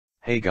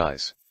Hey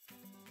guys!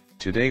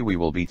 Today we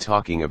will be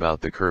talking about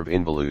the curve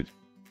involute.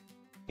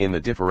 In the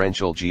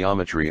differential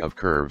geometry of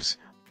curves,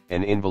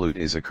 an involute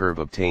is a curve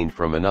obtained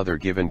from another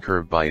given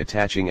curve by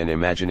attaching an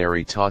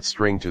imaginary taut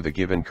string to the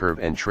given curve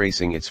and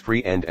tracing its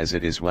free end as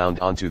it is wound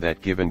onto that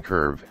given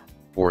curve,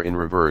 or in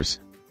reverse,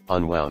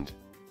 unwound.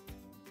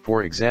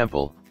 For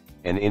example,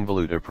 an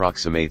involute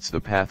approximates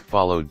the path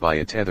followed by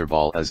a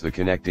tetherball as the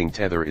connecting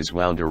tether is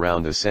wound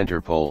around the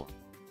center pole.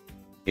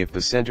 If the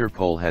center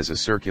pole has a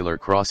circular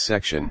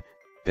cross-section,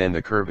 then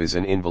the curve is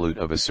an involute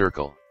of a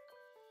circle.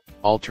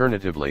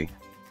 Alternatively,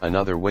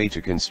 another way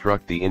to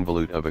construct the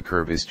involute of a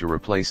curve is to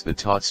replace the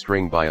taut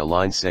string by a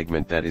line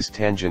segment that is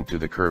tangent to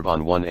the curve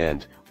on one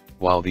end,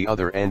 while the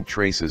other end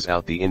traces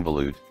out the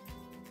involute.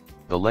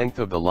 The length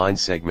of the line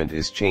segment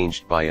is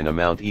changed by an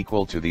amount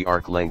equal to the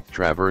arc length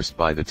traversed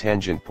by the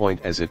tangent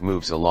point as it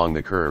moves along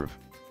the curve.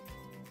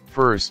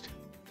 First,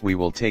 we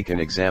will take an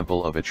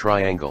example of a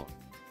triangle.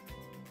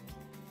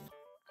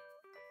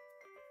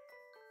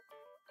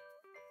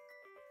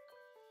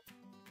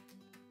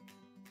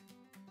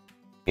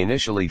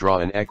 Initially draw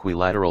an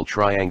equilateral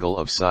triangle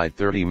of side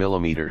 30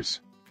 mm.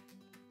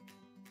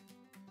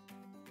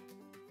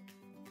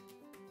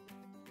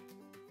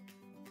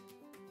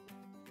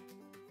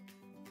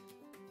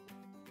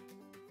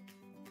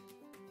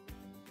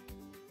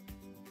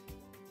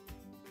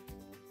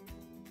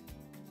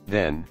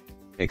 Then,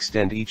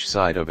 extend each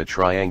side of a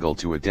triangle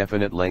to a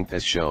definite length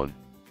as shown.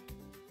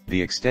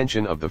 The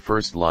extension of the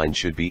first line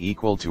should be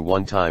equal to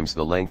 1 times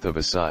the length of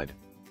a side.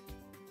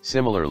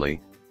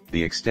 Similarly,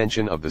 the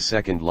extension of the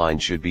second line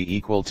should be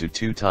equal to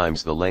 2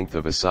 times the length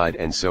of a side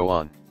and so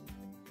on.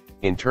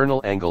 Internal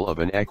angle of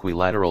an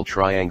equilateral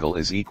triangle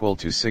is equal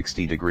to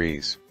 60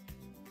 degrees.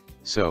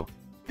 So,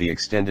 the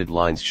extended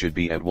lines should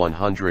be at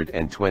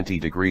 120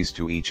 degrees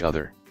to each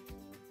other.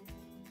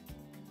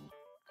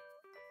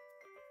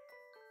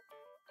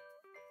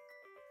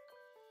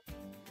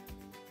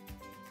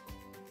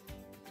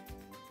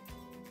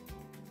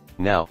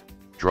 Now,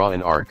 draw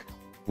an arc,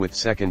 with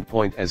second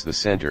point as the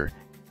center,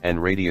 and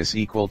radius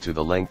equal to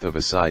the length of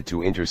a side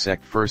to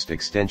intersect first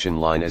extension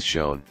line as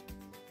shown.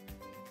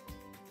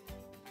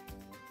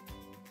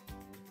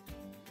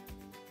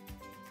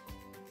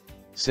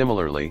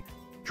 Similarly,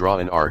 draw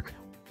an arc,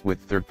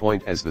 with third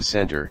point as the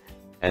center,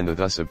 and the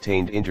thus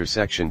obtained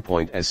intersection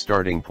point as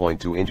starting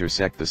point to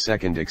intersect the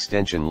second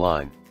extension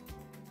line.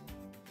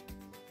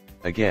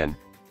 Again,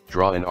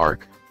 draw an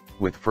arc,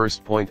 with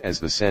first point as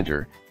the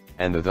center,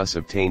 and the thus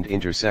obtained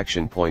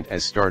intersection point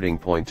as starting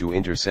point to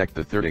intersect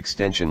the third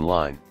extension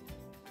line.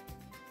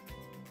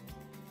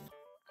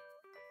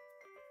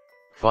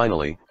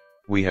 Finally,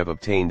 we have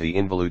obtained the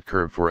involute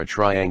curve for a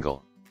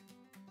triangle.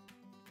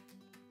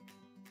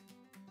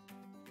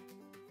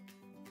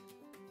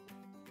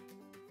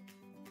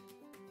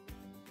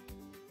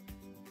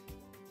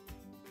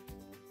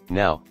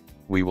 Now,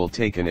 we will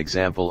take an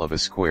example of a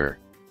square.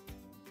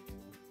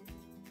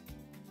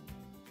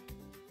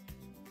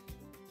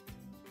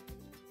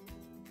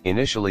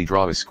 Initially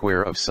draw a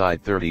square of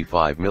side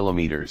 35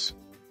 mm.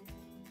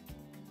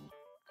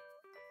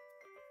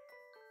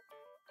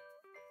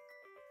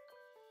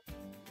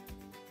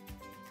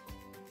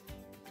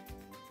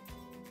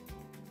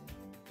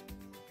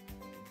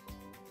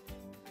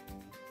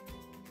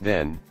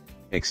 Then,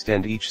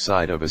 extend each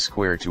side of a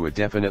square to a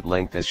definite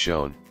length as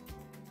shown.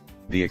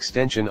 The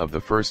extension of the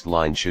first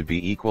line should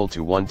be equal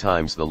to 1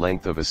 times the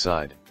length of a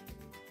side.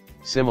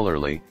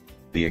 Similarly,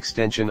 the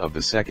extension of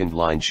the second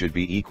line should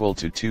be equal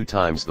to 2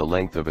 times the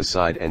length of a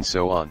side and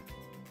so on.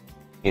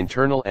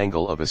 Internal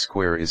angle of a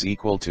square is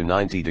equal to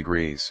 90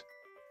 degrees.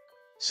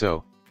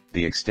 So,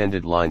 the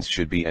extended lines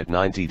should be at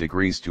 90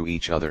 degrees to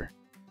each other.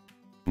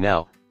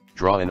 Now,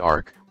 draw an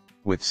arc,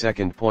 with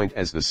second point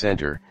as the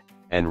center,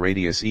 and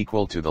radius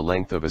equal to the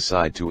length of a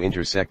side to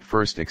intersect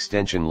first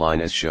extension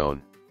line as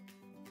shown.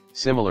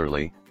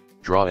 Similarly,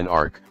 draw an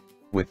arc,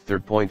 with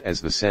third point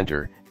as the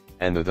center,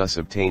 and the thus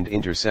obtained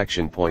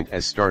intersection point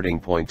as starting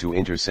point to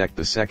intersect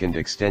the second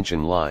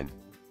extension line.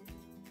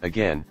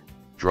 Again,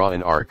 draw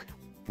an arc,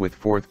 with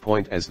fourth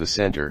point as the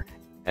center,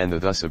 and the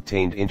thus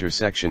obtained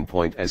intersection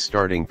point as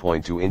starting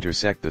point to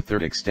intersect the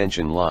third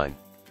extension line.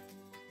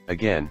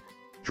 Again,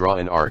 draw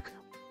an arc,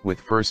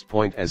 with first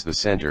point as the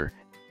center,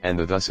 and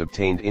the thus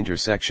obtained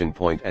intersection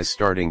point as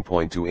starting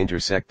point to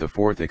intersect the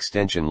fourth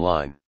extension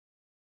line.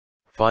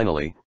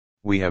 Finally,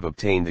 we have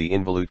obtained the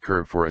involute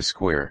curve for a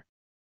square.